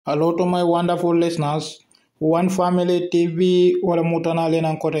Hello to my wonderful listeners. One Family TV wala mutana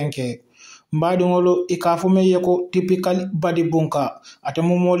lena kotenke. Mbadi ngolo ikafume yeko typical body bunka. Ate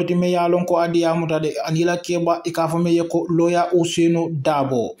mumoli time yalon ko adi amutade anila keba ikafume yeko loya usinu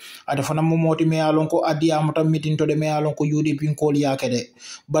dabo. Ate fana mumoti me yalon ko adi amuta meeting to de me yalon ko yudi pinkol yakede.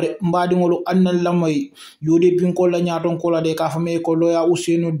 Bari mbadi ngolo annal lamay yudi pinkol la nyaton ko la de ikafume yeko loya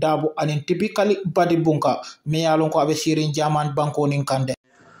usinu dabo anin typical body bunka. Me yalon ko abe sirin jaman banko nin kande.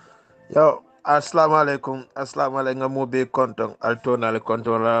 Yo, assalamu alaikum mo be konton altona le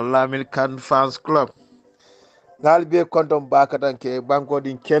konton la Lamil Kan Fans Club. Ngal be konton bakatan ke banko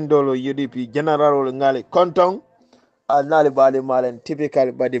din kendolo UDP general ngali konton nali bali malen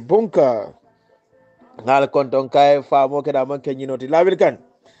typical badi bunka. Ngal konton kay famo ke da manke nyinoti Lamil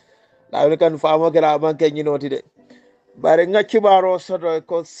Kan famo ke da manke nyinoti de. Bare ngaki baro sodo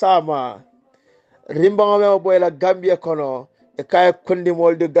ko sama rimba me boy la Gambia kono e kay kondi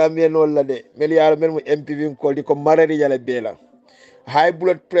molde Gambia non la de mel yaala men mo MPV ko di ko marari yala bela high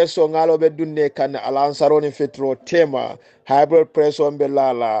blood pressure ngalo be dunne kan alansaroni fetro tema high blood pressure be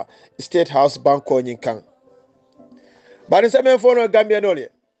lala state house banko nyin kan bari semen fono Gambia nole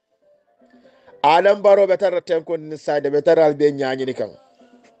adam baro be tar ten ko ni side be taral be nyaani ni kan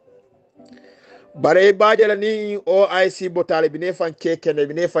bare baajala ni OIC botale bi ne fan kekene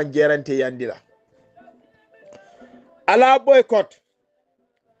bi ne fan gerante yandila ala boycott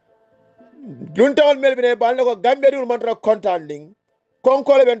juntawol melbine balne ko Gambia dul man ra contanding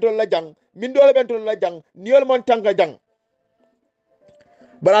Conco le bentol la jang mindole bentol la jang niol mon tanga jang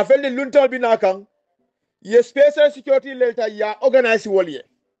bara felni luntawol bina kan ye special security lelta ya organize wolye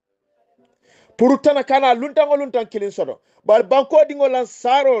pour tana kana luntan kilin sodo bal banko dingo lan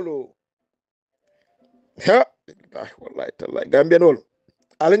sarolo ha wallahi tallahi Gambia nol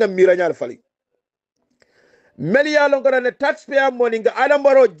alinga mira nyal fali Melia lon ne taxpayer money nga Adam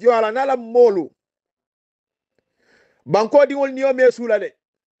Barrow joala nala molu banko di wol niyo me sula de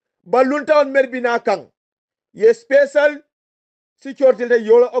balunta on merbina kan ye special security de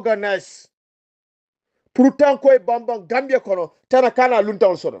yolo organize pourtant koy bambang Gambia kono tana kana lunta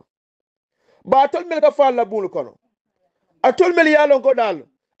on sono ba tol mel ka falla bulu kono atol mel yalon ko dal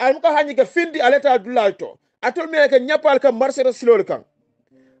am ka hanyi ka findi aleta dulalto atol mel ka nyapal ka marché silol kan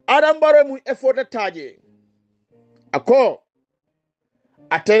Adam Barrow mu effort taje ako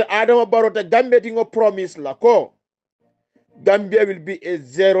atel Adam Barrow te Gambia dingo promise la ko Gambia will be a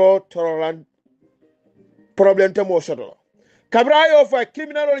zero tolerant problem to mosodo kabra yo fa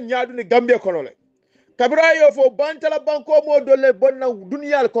criminal nyaadu ni Gambia kono le kabra yo fo bantala banko mo dole bonna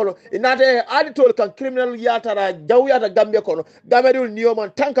dunyal kono inate aditol kan criminal yatara jaw yata Gambia kono Gambia dul niyoman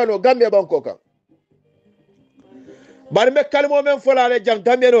tankano Gambia banko kan bar me kalmo men folale jang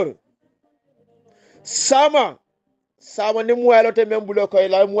Gambia non sama ni muwalo te membulo ko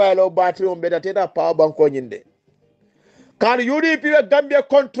la muwalo batri on beda teta power banko nyinde kan UDP be Gambia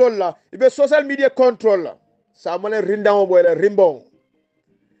control la be social media control la sama le rindamo boy la rimbon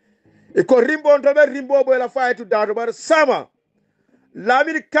e ko rimbon to be rimbo boy la faytu daado bar sama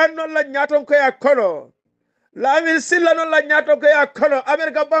Lamil Kan non la nyaton ko ya kono Lamil Silla non la nyaton ko ya kono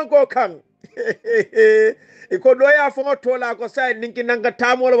America banko kan e ko do ya fo to la ko say ninki nanga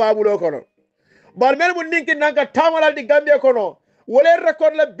tamol wabulo kono bar mel mu ninki nanga tamol di Gambia kono wole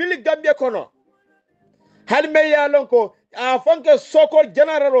record la bil Gambia kono hal me ya lon ko a fanke soko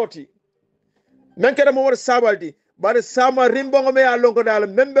generaloti men kede mo wor sabaldi bar sama rimbongo me ya lon ko dal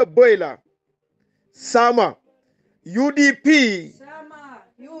membe boyla sama UDP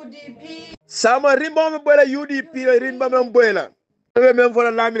sama rimbongo boyla UDP rimbongo boyla be men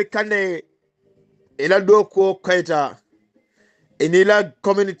fola Lamil Kan ila do ko kayta inila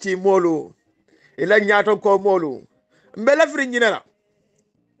community molu ila nyaton ko molu mbela fri nyinela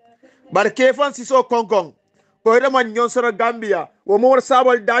bar kefan siso konkon ko ida man nyon soro Gambia wo mo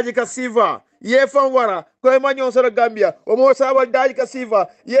sabal daji ka siva ye fan wara ko man nyon soro Gambia wo mo sabal daji ka siva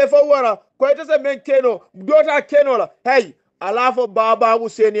ye fan wara ko ita se men keno dota keno la hey alafo baba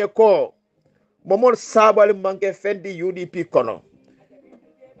Hussein ko mo sabal manke fendi UDP kono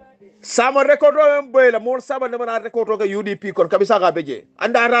sama record o boyla mo saba ne mana record o UDP kon kabisa ga beje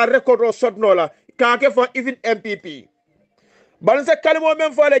andara record o sotno la ka ke fo even MPP balse kalmo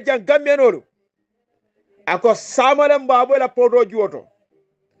men fo le jang Gambia noru ako sama le mbabo la podo juoto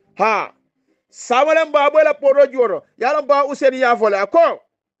ha sama le mbabo la podo juoto yalla ba Hussein ya fo le ako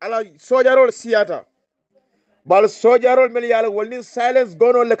ala sojarol siata bal sojarol mel yalla wolni silence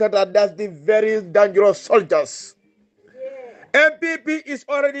gono le kata that's the very dangerous soldiers. MPP is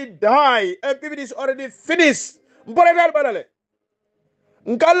already died. MPP is already finished. Mboledal balale.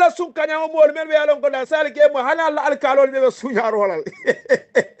 ngalla sun kanyamo mol men be yalon ko da sal ke mo hana la alkalol be sunyar holal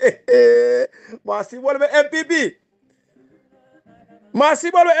ma si wol be MPP ma si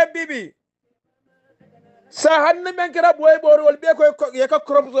wol be MPP sa hanne men kera boy bor wol be ko ye ka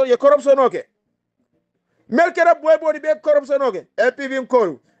corruption oke mel kera boy bor be corruption oke MPP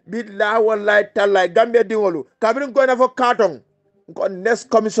ko billahi wallahi tallahi gambe dingolu kabrin ko na fo carton ko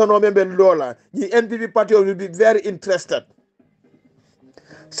next commission o men be lola the MPP party will be very interested.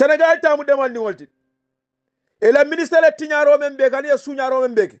 Senegal tamu demal ni wolti et la ministère le tiñaro men be kan ye suñaro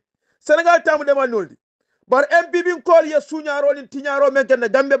men be Senegal tamu demal ni wolti bar MPP ko ye suñaro ni tiñaro men ken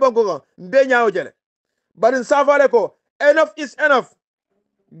gambe banko ko be ñaawo jele bar safale ko enough is enough.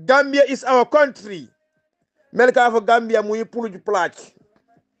 Gambia is our country mel ka fo Gambia muy puluj plaque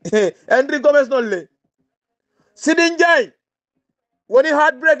Henry Gomez non le Sidin Jay woni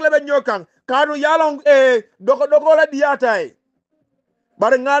heartbreak le be ñokan kanu yalon doko la diatay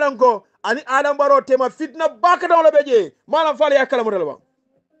bar ngalan ko ani Adam Baro tema fitna baka daw la beje malam fale yakala mo ba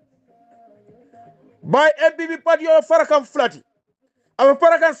bay MPP party yo farakam flati am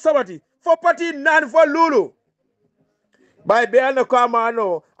farakan sabati fo party nan fo lulu bay be an ko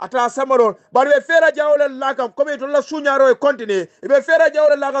amano ata samaro bar be fera jawle lakam comme to la suñaro e continue be fera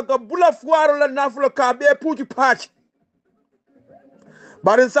jawle lakam ko bula fuaro la nafulo ka be puti patch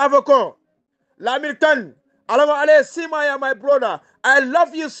bar safo ko Lamir Khan alama ale sima ya my brother I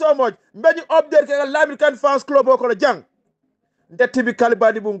love you so much. Many update ke Lamir Khan fans club ko jang. The typical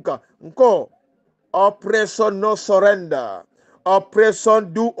badi bunka. Nko operation no surrender.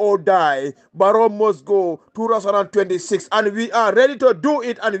 Operation do or die. Barrow must go 2026 and we are ready to do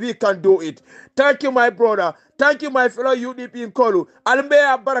it and we can do it. Thank you my brother. Thank you my fellow UDP in Kolu.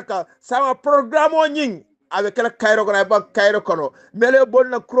 Almea baraka sama program o nying. Avec la Cairo ko na ba Cairo kono. Mele bon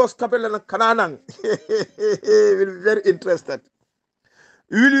na cross capel na kananang. Very interested.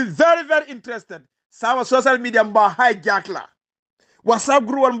 Really very, very interested. Sama social media mba hijack la. WhatsApp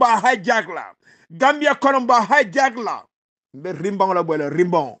group mba hijack la. Gambia kono mba hijack la. Mbe rimbang la boile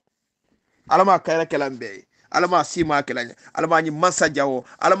rimbang. Alama kaira kelambe. Alama sima kelanya. Alama ni mansa jawo.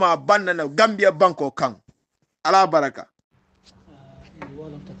 Alama banda na Gambia banko kang. Ala baraka. In the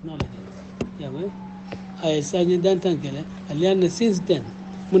world of technology. Yeah, well, I said that I learned since then.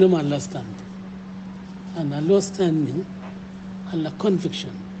 Munama understand. And understanding and the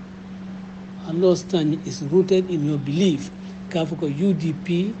conviction. Understanding is rooted in your belief. Kafoko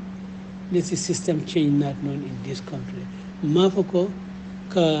UDP, this is system change not known in this country. Mafoko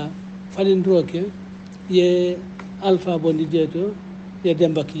ka falindroke ye alpha bondijeto ye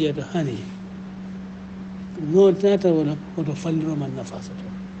demba kijeto hani. No tata wona oto falindro man na fasoto.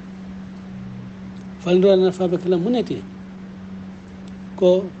 Falindro na fa be kala muneti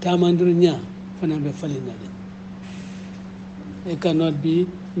ko tamandru nya fanambe falinade. It cannot be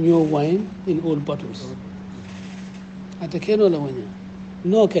new wine in old bottles. At a keno la wanya,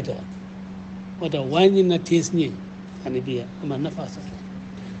 no keta, but a wine in a taste ni, and a beer, a man of us.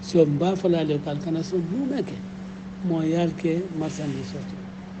 So Bafala local can also make it. Moyalke Masani Soto.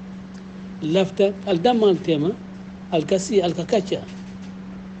 Laughter, Aldaman Tema, Alcasi, Alcacacha.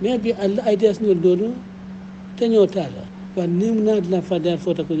 Maybe ideas no dodo, Tenyo Tala, but Nimna Lafada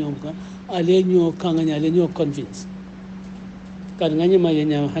Photoconyonka, Alenio Kanganya, Alenio convinced. Kan nganya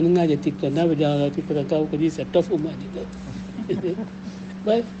mayanya hananga je TikTok na beda TikTok ka ko disa tofu madi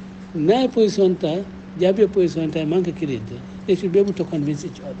but na position ta jabe position ta manka kirete they should be able to convince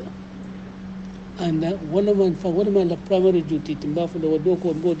each other and one man la primary duty timba fu do do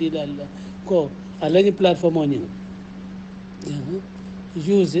ko mbodi dal ko alani platform oni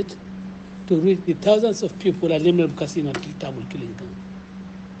use it to reach the thousands of people at Limel Casino Tamil killing them.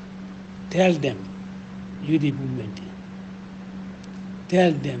 Tell them UDP movement.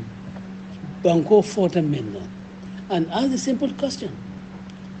 Tell them, Banco fought a men. And ask the simple question,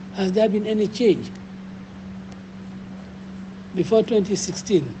 has there been any change? Before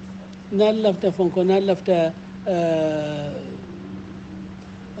 2016, not after Fonko, not after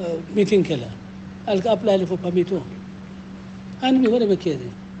meeting Keller, I'll apply for permit. And we were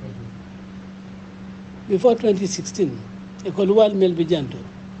carrying. Before 2016, a Kolwal Melbijanto,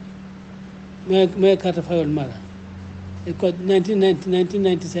 my Carter Mara. It got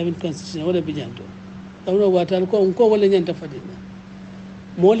 1997 constitution. What a bijanto. I don't know what I'll call Unco Valenta Fadina.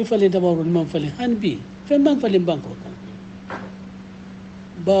 Molly Falenta about Manfali, and B. Femban Falim Banco.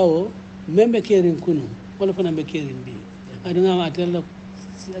 Bao, member caring Kunu, all of them caring B. I don't know, I tell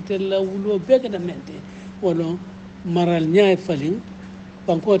Ulo Begadamente, or Maral Nyai Faling,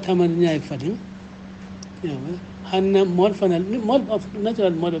 Banco Taman Nyai Faling. Hanna Morfanal, more of natural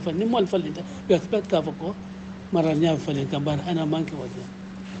model for Nimol Falenta, you expect Kavoko. mara nya falen ka bar ana manke waje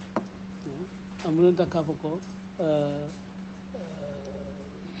amulun ta kafa ko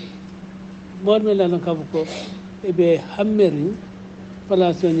mon me la kafa ko ebe hammeri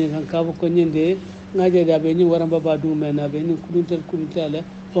place ni kan kafa ko nyinde ngaje da be ni waramba ba du me na be ni kuntel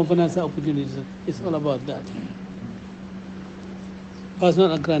conference opportunities. It's all about that.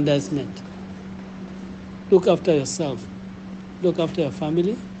 Personal aggrandizement. Look after yourself. Look after your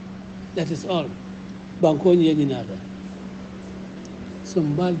family. That is all. Banko ni nada. So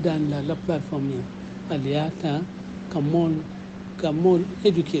mbal dan la platform ni aliata come on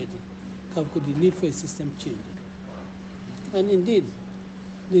educate. The need for a system change. And indeed,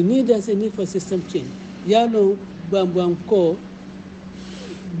 there's a need for system change. Yalo bambam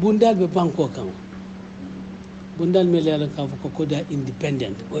bundal be banko kan bundal me le kan ko da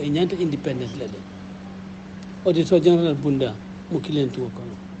independent o nyanta independent le auditor general bunda mu kilentu ko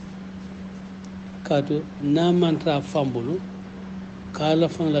kato na mantra fambulu kala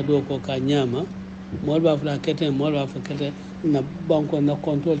fan la do ko ka nyama mol ba fla kete na banko na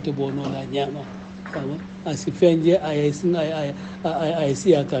control te bono la nyama kawa asifenje ay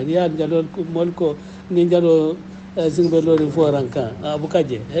siaka ya jalo mol ko ni jalo zingbe lori foranka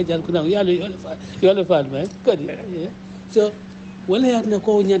abukaje jal kuna yalo fal me kodi so wala yatna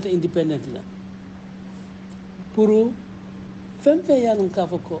ko nyanta independent la pour femfe yalon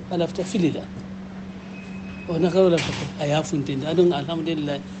kafako alafta filida ona kawla ko aya funtinde adon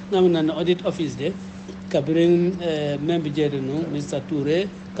alhamdulillah namna na audit office de kabrin membe jeedo no Mr Touré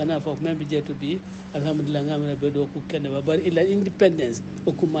kana fo membe jeeto bi alhamdulillah ngamna be do ko kenne ba bari illa independence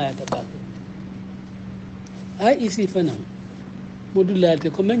o kuma ya tabako ai isi fana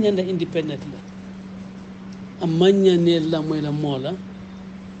modulate ko menyanda independent la amanya ne la moy la mola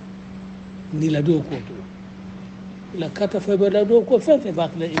ni la do ko to la kata fe be la do ko fe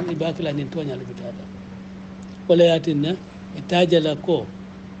bakla ni tonya la bitada wala yatinna itajala ko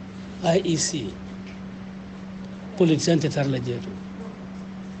IEC politician te tar la jeto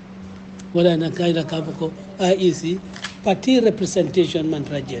wala na kayla ka ko IEC party representation man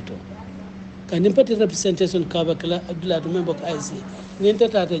trajeto kanin party representation ka bakla abdullah to member ko IEC nin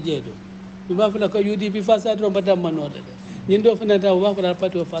tata jeto mi ba fala ko UDP fasa do mbata manode nin do fana ta wa fala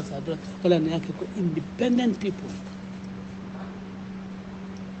party fasa do wala na yake ko independent people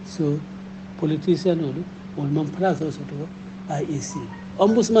so politician no wol man place so to IEC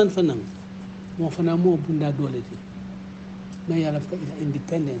ombudsman fana mo fana mo bunda dole ti mais yalla fa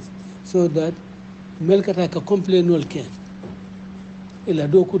independence so that melkata ka complain wol ken ila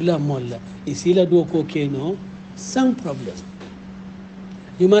do ko la molla ici la do ko keno sans problème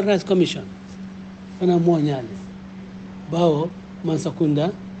human rights commission fana mo nyaale bawo man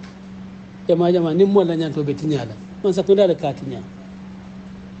sakunda jama ni molla nyanto be tinyala man sakunda da katinya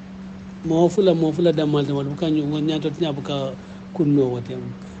mo fula damal damal bukanyu nyanto tinya buka kunno wote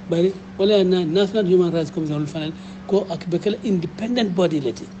bari wala na national human rights commission fanal ko akbekala independent body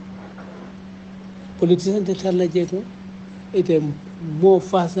leti politician de tarla jeto ite mo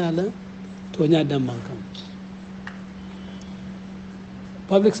fasala to nya damman kam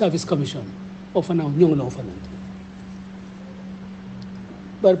public service commission ofana nyonglo ofana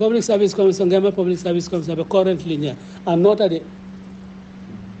but public service commission gama public service commission be currently nya are not at the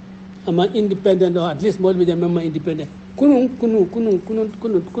ama independent or at least more be member independent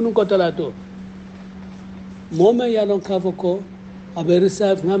kunun ko talato moma yalon kavoko abe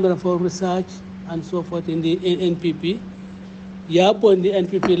research ngamra for research and so forth in the NPP ya bondi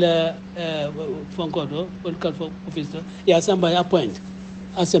NPP la fonkodo political officer ya samba appoint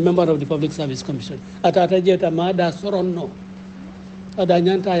as a member of the public service commission atata jeta ma da soron no ada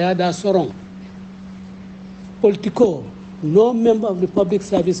nyanta ya da soron politico no member of the public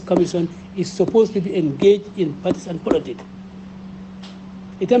service commission is supposed to be engaged in partisan politics.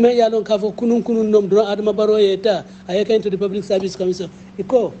 Ita me yalon kafo kunun nom do adama baro yeta ayeka into the public service commission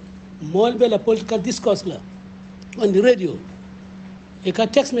iko molbe la political discourse la on the radio e ka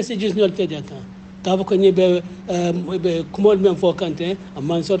text messages ni olte jaka kafo ko nyebe be kumol mem fo kante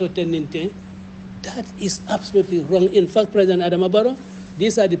amman soto teninte. That is absolutely wrong. In fact, President Adama Barrow,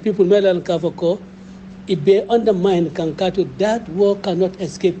 these are the people melal kafo ko if they undermine Kankato, that war cannot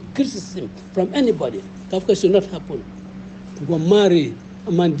escape criticism from anybody. That should not happen. Go marry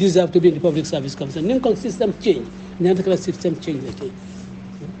a man deserve to be in the public service commission. Ninkong system change, Nyantakala system change.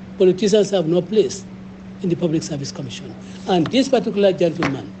 Politicians have no place in the public service commission. And this particular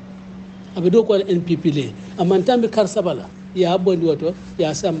gentleman, Abido called NPP, a mantambi Karsabala, ya bondi wato,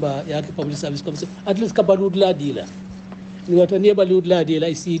 ya samba, ya public service commission, at least kabaludla dealer. Ni wato nebaludla dealer,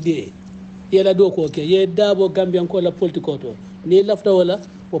 I see day. Yela do ko ke ye dabo gambian ko la politiko to ni lafta wala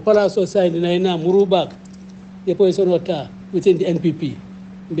o pala society na ina murubak a position within the NPP.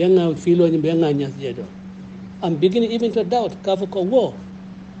 I'm beginning even to doubt Kafako war.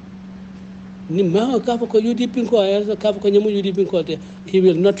 He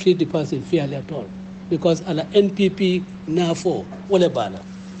will not treat the person fairly at all. Because ala NPP now for Walebala.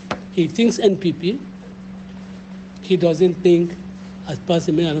 He thinks NPP, he doesn't think as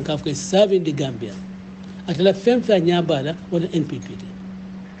person is serving the Gambia. At la femta nyabala wala NPP.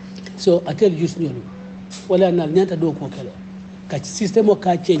 So I tell you, wala na nyanta do ko kala. Ka system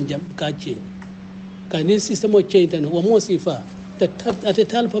ka change ka change. Can this system change and one more sifa at the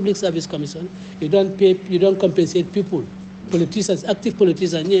Tal Public Service Commission, you don't compensate people, politicians, active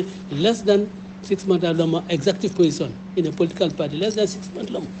politicians, less than 6 months long executive position in a political party, less than 6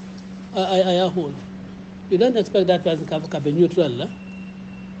 months long. I hold. You don't expect that person to be neutral.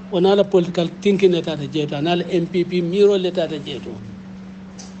 Another political thinking letter another MPP mirror letter to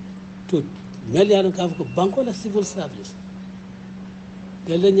Melian Bankola civil service.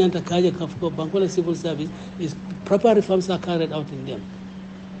 The Lenyanta Kaja Bankola civil service is proper reforms are carried out in them.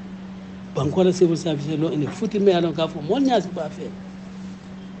 Bankola civil service law in the footy me along for 1 year perfect.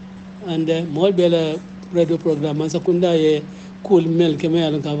 And more bella radio program Mansakunda ye cool milk me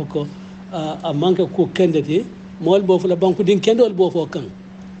along Kavako a manka cook candidate, more for the bank didn't candle both for Kang.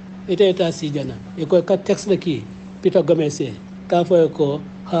 It ain't a sijana. You could cut text the key. Peter Gomez say, Kafako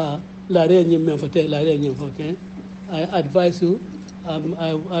ha la reunion for la reunion for I advise you.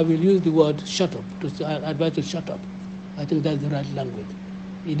 I will use the word shut up. I advise to shut up. I think that's the right language.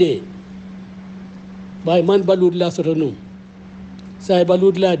 Ide. By man balud la sotonum. Sai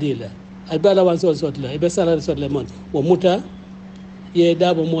balud la dila. Albala wan so sotla. Ibe sala sotla man. Wo muta ye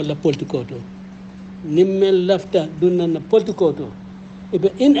dabo mo la politikoto. Nimmel lafta dunna na politikoto.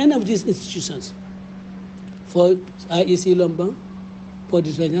 Ibe in any of these institutions, for IEC Lombang, for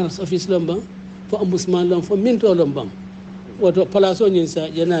the General's Office Lombang, for Ombudsman Lombang, for Minto Lombang. What Palaso Ninsa,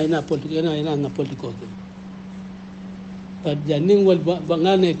 Yana political. But the Ning will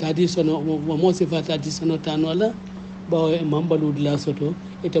Bangane traditional, Mosifa traditional Tanola, Boy Mambalud Lasoto,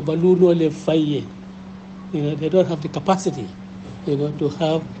 it's a balloon le faye. They don't have the capacity, to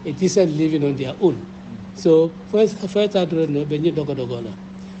have a decent living on their own. So first I don't know, Benny Dogodogola.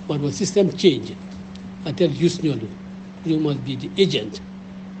 But when system change, I tell you, you must be the agent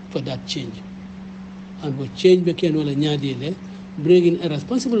for that change. And we change bring in a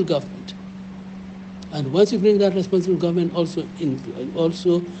responsible government. And once you bring that responsible government also in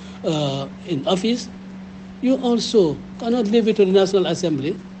office, you also cannot leave it to the National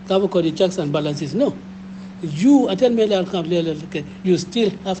Assembly, cover the checks and balances. No. You you still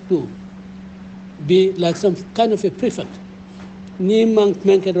have to be like some kind of a prefect. This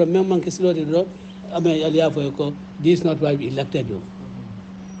is not why we elected you.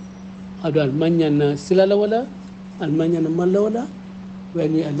 Adal manyana silalawala and manyana malawala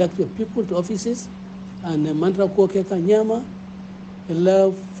when you elect your people to offices and mantra koke kanyama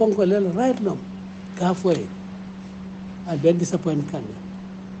love fonko lel right now halfway and then disappoint can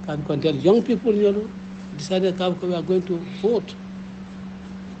tell young people decided we are going to vote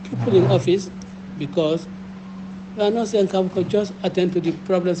people in office because we are not saying just attend to the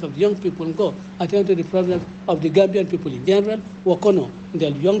problems of young people and go attend to the problems of the Gambian people in general. Wakono,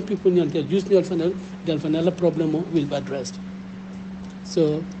 the young people, the youth, the final problem will be addressed.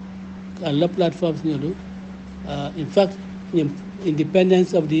 So, a lot of platforms, in fact,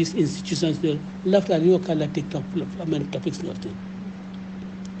 independence of these institutions, left a new color TikTok topics.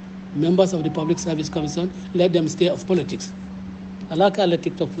 Members of the Public Service Commission, let them stay off politics. I like a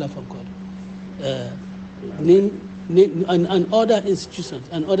TikTok platform called. And other institutions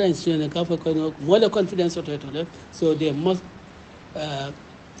more confidence so they must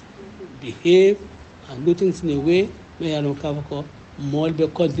behave and do things in a way where more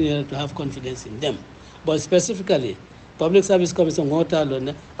continue to have confidence in them. But specifically, Public Service Commission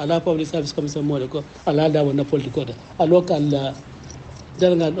allow Public Service Commission allow that one political local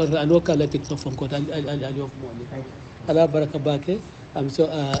TikTok from allow Barakabake. I'm so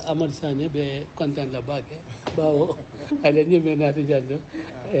Ahmad Sane be content la bake bawo ale ni me na tijando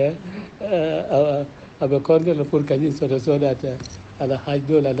abe content la pour kanyin so that ala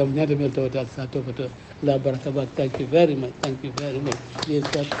hajdo la lam nyade mel to sa to la baraka bak. Thank you very much. Yes,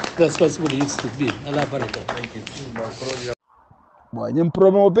 that responsible used to be ala baraka. Thank you boy nyim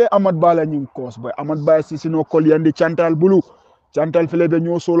promo be Ahmad Bala nyim kos boy Ahmad Ba si sino koliande chantal bulu chantal fele be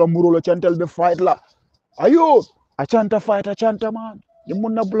nyo solo muro lo chantal be fight la ayo a chanta fight a chanta man the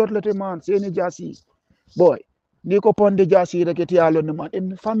munna blood lete man seni jasi boy ni ko ponde jasi rek ti yalo ne man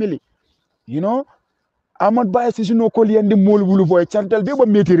in family Ahmad Ba si sino ko liende mol bulu boy chantal be ba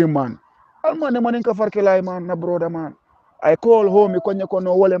metiri man alma ne manin ka farke lay man na broda man I call home konye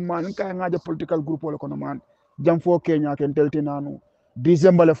kono wole man ka ngaje political group wala kono man jam fo Kenya ken telti nanu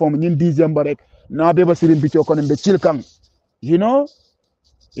December le fom ñin December rek na beba sirim bi ci kono be cilkang you know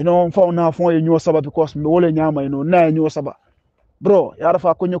fo na fo ye ñoo saba because me wole ñama na ñoo saba bro ya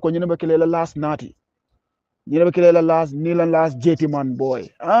rafa konye ko ñine be kele la last nati ñine be kele la last ni la last jeti man boy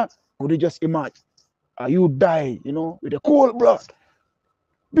could you just imagine you die with a cold blood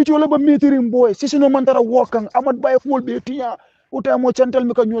bicho ba metering boy sisi no mantara wakang amad bay ful be tiya uta mo chantal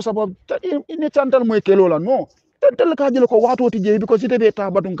mi ka ñoo sabab ini chantal moy kelo la no tantal ka jël ko wato ti jey because ite be ta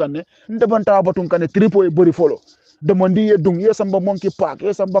batun kanne ndeban ta batun kanne tripo e bari folo demandi ye dung ye samba monkey park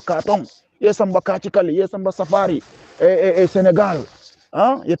ye samba katong ye samba kachikali ye samba safari Senegal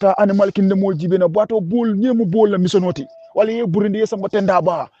yeta animal kinde mol jibena bato bol ñemu bol la misonoti wala ye burindi ye samba tenda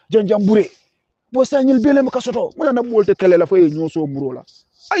ba janjam bure bo sañil bele ma kasoto mo na bolte kele la fay ñoo so muro la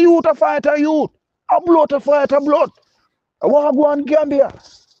ayut a fight ayut a blood a fight a blood wagwan Gambia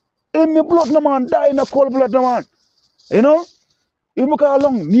emi blood na man die na cold blood na man imu ka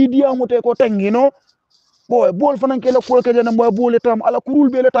long media mo te ko teng boy bol fanan kele ko ke jana boy bol tam ala kurul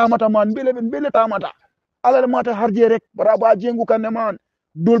bele tamata man bele tamata ala mata harje rek baraba jengu kan man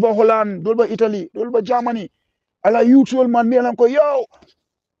dolba Holland dolba Italy dolba Germany ala usual man melan ko yo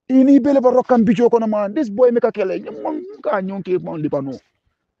ini bele ba rokam bicho ko na man this boy make a kele ka nyonke man lipano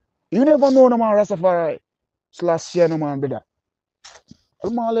you never know na man Rastafari / no man beda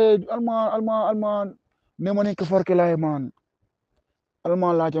alma ne mani ka farke lay man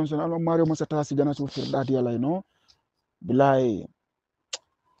alma la Johnson alma Mario Masata si jana sur dati yalla bilay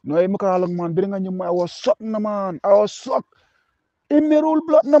no e muka alang man bir nga ñum I was shocked na man I was shocked in my rule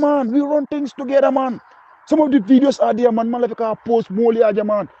blood na man we run things together man some of the videos are there man la ka post moli aja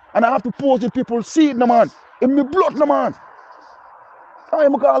man and I have to post it people see it na man in my blood na man I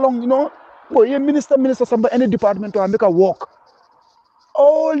muka along boy ye minister samba any department to make a work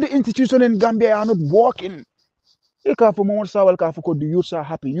all the institutions in Gambia are not working eka for moment sawal ka for the youths are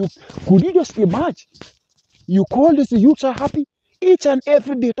happy could you just imagine you call this the youths are happy each and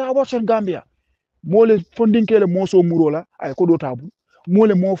every day ta watch in Gambia mole funding kele mo so murola ay ko do tabu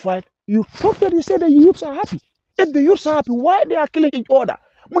mole mo fight you talk that you say the youths are happy if the youths are happy why they are killing each other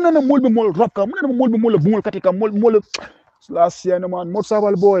munana molbe mol robka munana molbe mol bungol katika mol last year man mo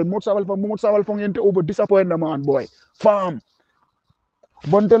sawal fong yente over disappointed man boy farm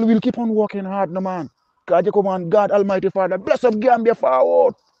Bontel will keep on working hard no man kaje ko man God Almighty Father bless up Gambia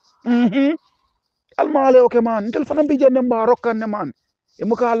forward almale okay man ntel fana bi jende mba rokkan ne man e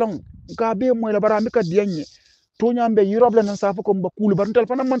muka long ka be moy la bara mi ka dianye to nyambe Europe la nan safu ko mba kulu bar ntel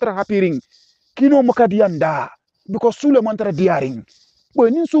fana mantra hapiring kino muka dianda because sule mantra diaring boy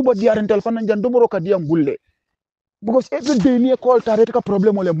nin suba diaring tel fana jan domoro ka diam bulle because every day ni call tare ka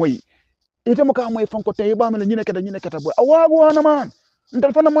problem ole moy ite muka moy fonko tay ba mala ñine keta boy awago wana man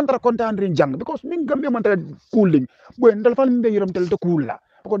ntel fana mantra contendre jang because min gambe mantra cooling boy ntel fana mbe yiram tel to cool la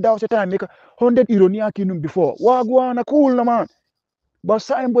because daw se time ka 100 euro ni akinum before wagwana cool na man but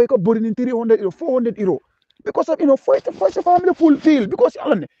time boy ko bori ni 300 euro 400 euro because of first family fulfill because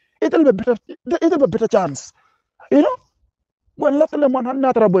it'll be better chance when left le man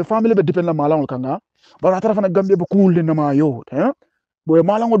hanna tara boy family be depend la malang kanga bara tara fana gambe be cool na ma yo boy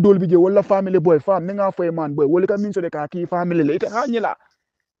malang dol bi je wala family boy fam ni nga foy man boy wala ka min so de ka ki family le ite hanyila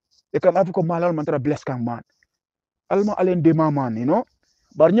e kan afu ko malal man tara bless kang man alma alen de man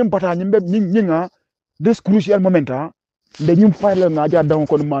bar ñim bata ñim be ñinga this crucial moment de ñim fayla nga ja daw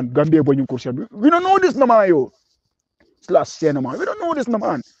ko man Gambia bo ñim crucial we don't know this na ma yo / no man we don't know this na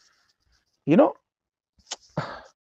man